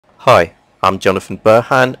Hi, I'm Jonathan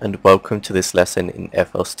Burhan and welcome to this lesson in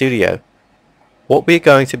FL Studio. What we're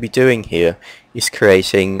going to be doing here is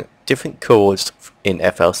creating different chords in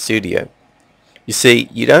FL Studio. You see,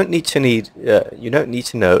 you don't need to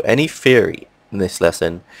know any theory in this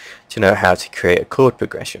lesson to know how to create a chord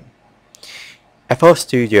progression. FL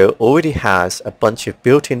Studio already has a bunch of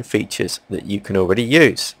built-in features that you can already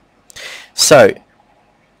use. So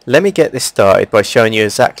let me get this started by showing you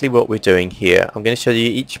exactly what we're doing here. I'm going to show you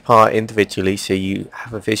each part individually so you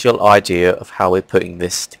have a visual idea of how we're putting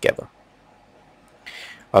this together.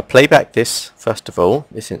 I'll play back this, first of all,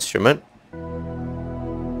 this instrument.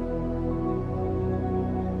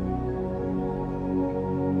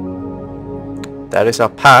 That is our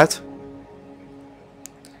pad.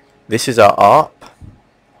 This is our ARP.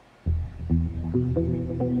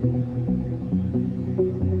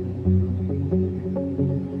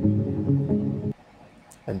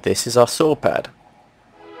 And this is our saw pad.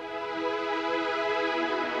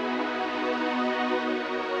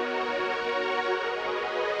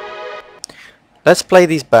 Let's play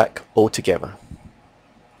these back all together.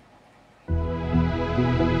 And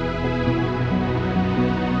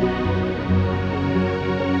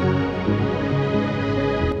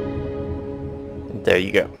there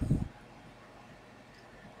you go.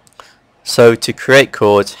 So to create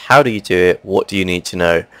chords, how do you do it? What do you need to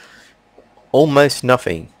know? Almost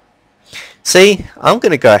nothing. See, I'm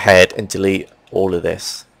going to go ahead and delete all of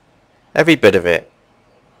this. Every bit of it.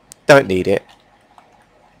 Don't need it.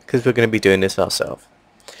 Because we're going to be doing this ourselves.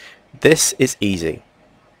 This is easy.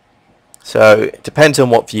 So it depends on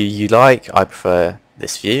what view you like. I prefer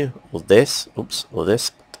this view or this. Oops, or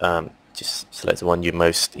this. Just select the one you're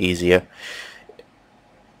most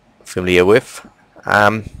familiar with.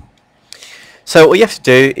 So all you have to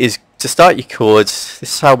do is to start your chords.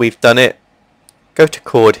 This is how we've done it. Go to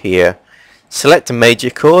chord here, select a major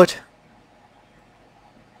chord.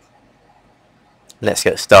 Let's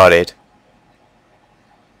get started.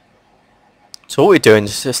 So what we're doing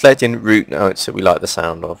is just selecting root notes that we like the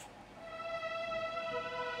sound of.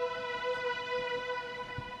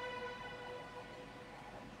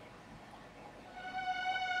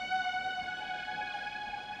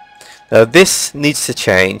 Now this needs to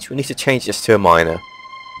change. We need to change this to a minor,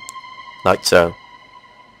 like so.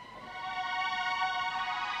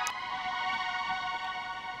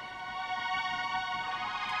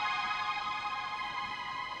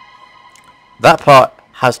 That part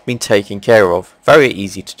has been taken care of. Very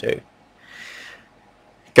easy to do.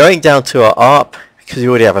 Going down to our ARP, because we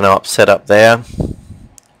already have an ARP set up there.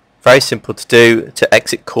 Very simple to do. To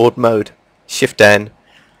exit chord mode, Shift N.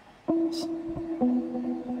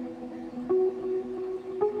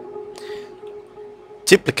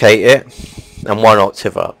 Duplicate it and one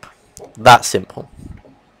octave up. That simple.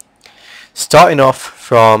 Starting off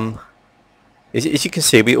from, as you can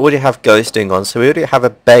see, we already have ghosting on, so we already have a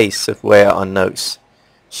base of where our notes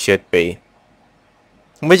should be.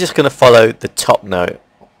 And we're just going to follow the top note.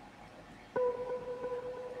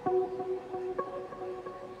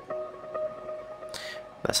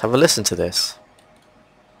 Let's have a listen to this.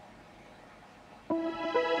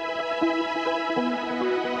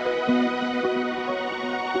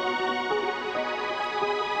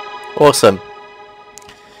 Awesome.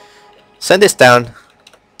 Send this down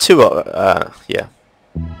two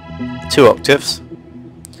octaves.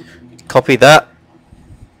 Copy that.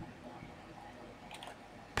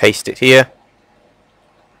 Paste it here.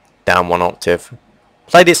 Down one octave.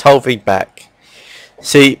 Play this whole thing back.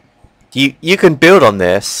 See, you can build on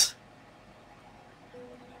this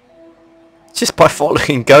just by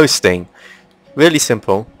following ghosting. Really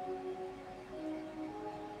simple.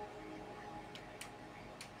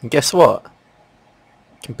 And guess what? You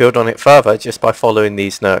can build on it further just by following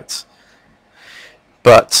these notes.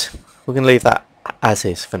 But we're going to leave that as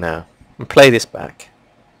is for now and play this back.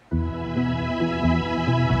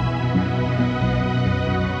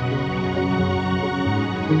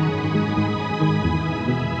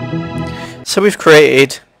 So we've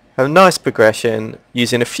created a nice progression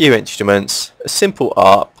using a few instruments, a simple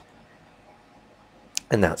ARP,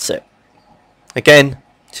 and that's it. Again,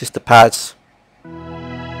 just the pads.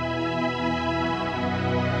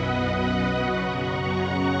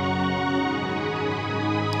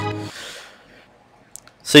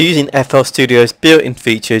 So using FL Studio's built-in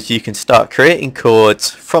features, you can start creating chords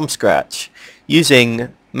from scratch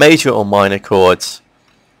using major or minor chords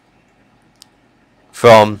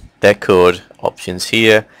from their chord options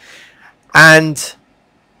here, and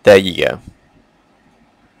there you go.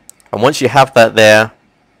 And once you have that there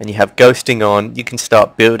and you have ghosting on, you can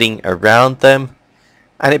start building around them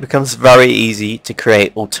and it becomes very easy to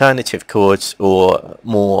create alternative chords, or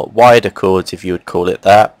more wider chords if you would call it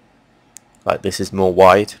that. Like this is more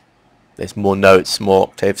wide, there's more notes, more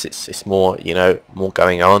octaves, it's more, you know, more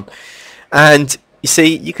going on. And you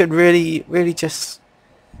see, you can really just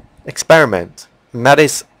experiment, and that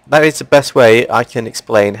is the best way I can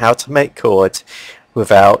explain how to make chords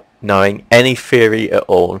without knowing any theory at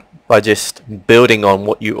all, by just building on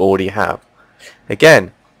what you already have.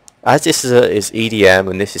 Again, as this is EDM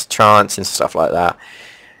and this is trance and stuff like that,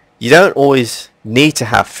 you don't always need to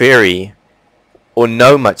have theory or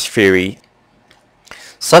know much theory.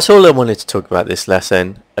 So that's all I wanted to talk about this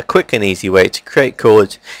lesson, a quick and easy way to create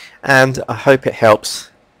chords, and I hope it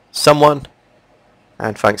helps someone,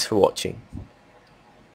 and thanks for watching.